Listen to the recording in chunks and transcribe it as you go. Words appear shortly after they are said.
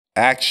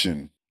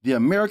Action. The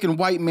American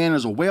white man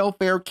is a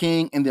welfare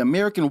king and the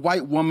American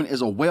white woman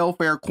is a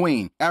welfare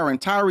queen. Our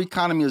entire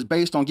economy is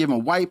based on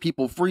giving white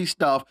people free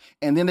stuff,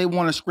 and then they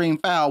want to scream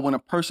foul when a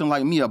person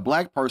like me, a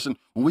black person,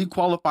 when we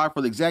qualify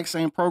for the exact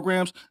same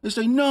programs, they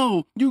say,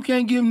 no, you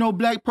can't give no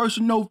black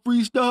person no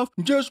free stuff.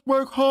 Just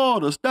work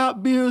harder.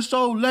 Stop being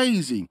so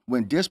lazy.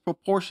 When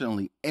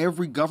disproportionately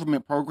every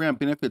government program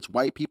benefits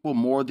white people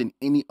more than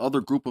any other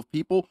group of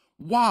people.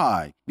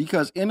 Why?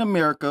 Because in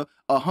America,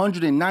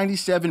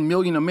 197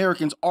 million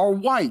Americans are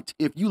white.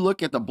 If you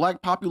look at the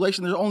black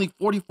population, there's only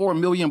 44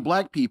 million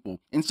black people.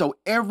 And so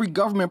every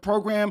government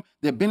program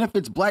that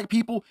benefits black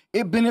people,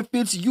 it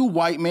benefits you,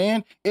 white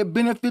man. It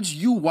benefits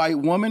you, white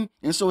woman.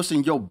 And so it's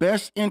in your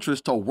best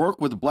interest to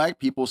work with black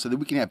people so that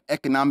we can have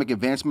economic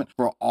advancement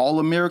for all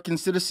American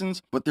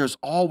citizens. But there's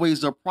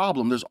always a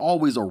problem. There's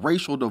always a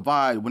racial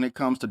divide when it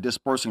comes to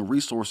dispersing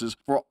resources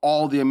for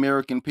all the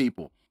American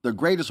people. The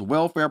greatest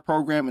welfare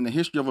program in the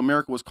history of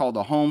America was called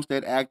the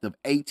Homestead Act of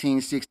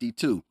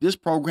 1862. This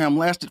program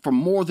lasted for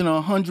more than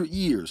 100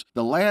 years.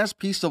 The last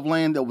piece of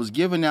land that was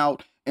given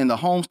out in the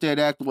Homestead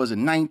Act was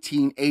in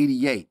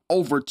 1988.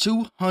 Over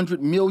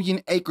 200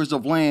 million acres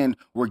of land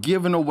were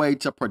given away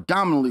to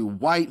predominantly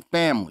white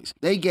families.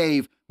 They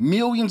gave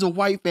millions of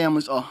white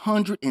families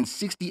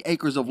 160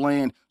 acres of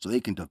land so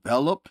they can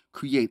develop,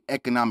 create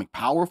economic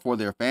power for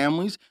their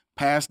families,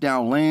 pass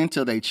down land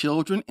to their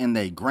children and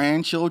their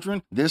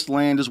grandchildren. This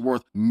land is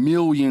worth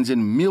millions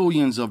and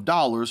millions of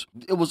dollars.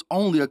 It was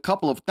only a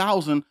couple of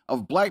thousand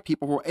of black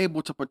people who were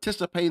able to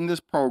participate in this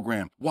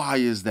program. Why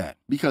is that?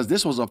 Because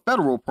this was a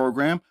federal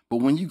program, but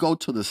when you go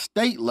to the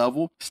state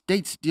level,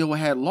 states still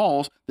had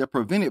laws that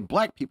prevented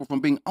black people from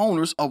being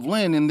owners of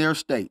land in their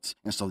states.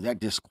 And so that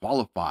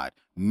disqualified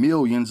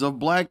millions of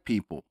black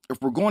people.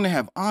 If we're going to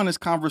have honest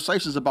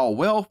conversations about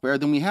welfare,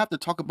 then we have to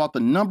talk about the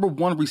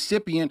 #1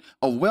 recipient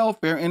of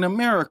welfare in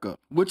America,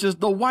 which is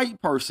the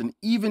white person.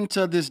 Even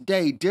to this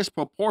day,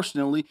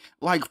 disproportionately,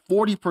 like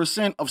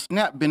 40% of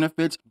SNAP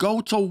benefits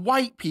go to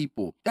white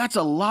people. That's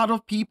a lot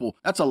of people.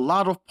 That's a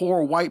lot of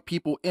poor white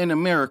people in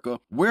America.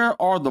 Where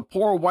are the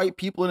poor white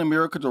people in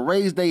America to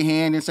raise their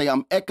hand and say,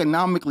 I'm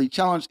economically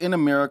challenged in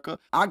America.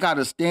 I got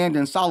to stand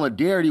in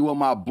solidarity with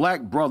my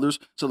black brothers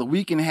so that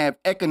we can have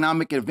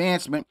economic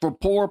advancement for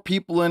poor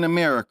people in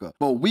America.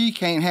 But we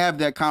can't have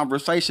that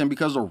conversation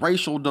because of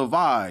racial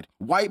divide.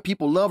 White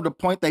people love to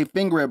point their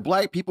finger at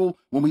black people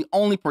when we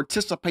only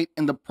participate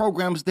in the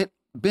programs that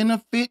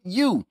benefit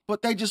you,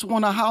 but they just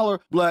want to holler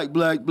black,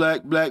 black,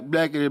 black, black,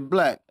 black, and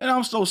black. And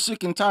I'm so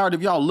sick and tired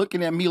of y'all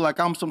looking at me like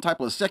I'm some type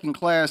of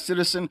second-class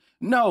citizen.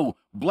 No,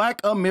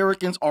 black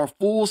Americans are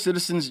full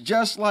citizens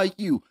just like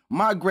you.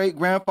 My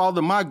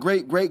great-grandfather, my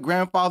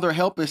great-great-grandfather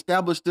helped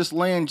establish this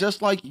land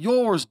just like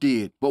yours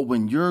did. But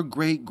when your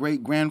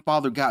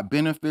great-great-grandfather got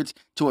benefits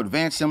to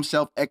advance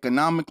himself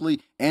economically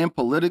and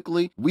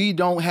politically, we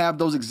don't have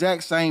those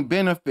exact same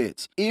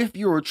benefits. If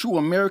you're a true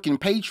American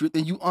patriot,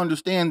 then you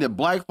understand that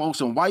black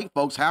folks and white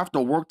folks have to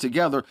work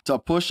together to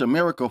push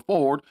America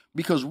forward,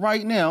 because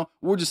right now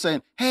we're just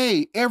saying,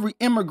 hey, every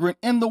immigrant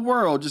in the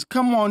world, just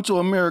come on to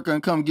America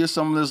and come get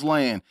some of this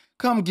land.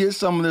 Come get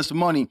some of this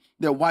money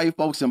that white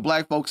folks and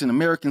black folks and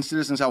American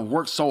citizens have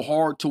worked so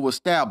hard to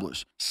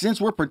establish.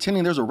 Since we're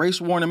pretending there's a race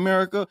war in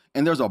America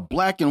and there's a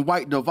black and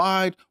white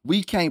divide,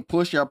 we can't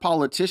push our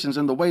politicians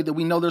in the way that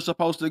we know they're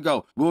supposed to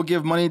go. We'll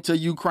give money to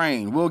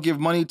Ukraine. We'll give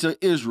money to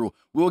Israel.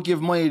 We'll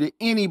give money to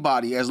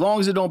anybody as long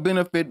as it don't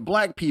benefit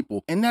black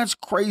people. And that's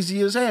crazy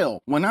as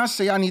hell. When I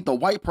say I need the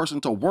white person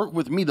to work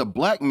with me, the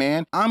black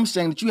man, I'm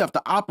saying that you have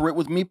to operate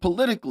with me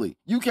politically.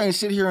 You can't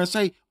sit here and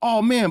say,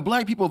 oh man,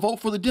 black people vote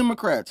for the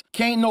Democrats.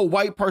 Can't no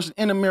white person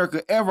in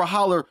America ever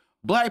holler,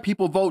 black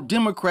people vote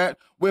Democrat,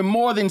 when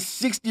more than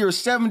 60 or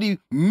 70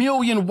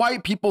 million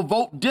white people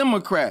vote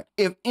Democrat.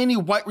 If any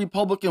white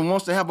Republican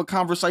wants to have a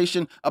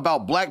conversation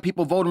about black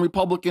people voting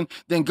Republican,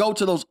 then go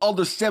to those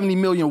other 70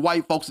 million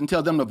white folks and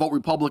tell them to vote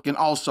Republican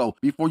also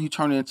before you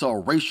turn it into a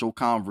racial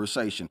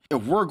conversation.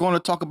 If we're going to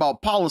talk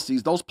about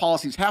policies, those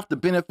policies have to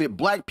benefit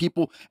black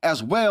people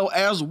as well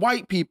as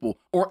white people,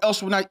 or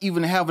else we're not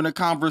even having a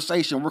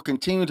conversation. We're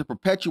continuing to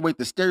perpetuate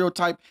the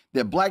stereotype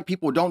that black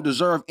people don't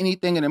deserve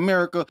anything in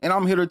America. And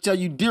I'm here to tell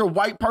you, dear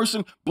white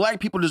person, black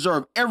people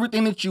deserve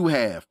everything that you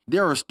have.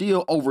 There are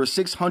still over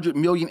 600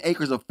 million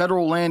acres of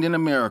federal land in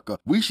America.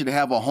 We should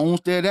have a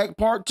Homestead Act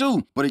Part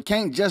 2, but it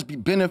can't just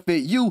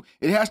benefit you.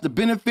 It has to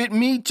benefit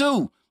me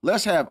too.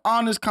 Let's have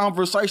honest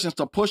conversations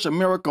to push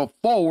America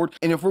forward.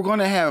 And if we're going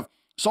to have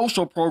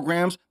social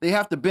programs, they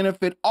have to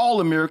benefit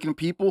all American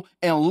people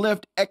and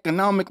lift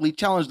economically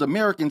challenged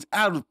Americans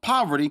out of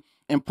poverty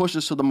and push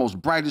us to the most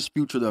brightest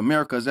future that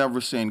America has ever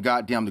seen.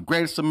 Goddamn, the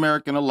greatest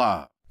American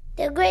alive.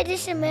 The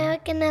greatest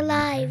American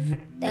alive.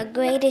 The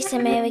greatest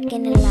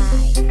American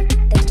alive.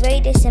 The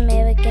greatest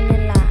American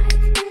alive.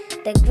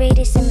 The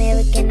greatest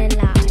American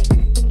alive.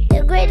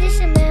 The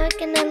greatest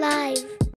American alive.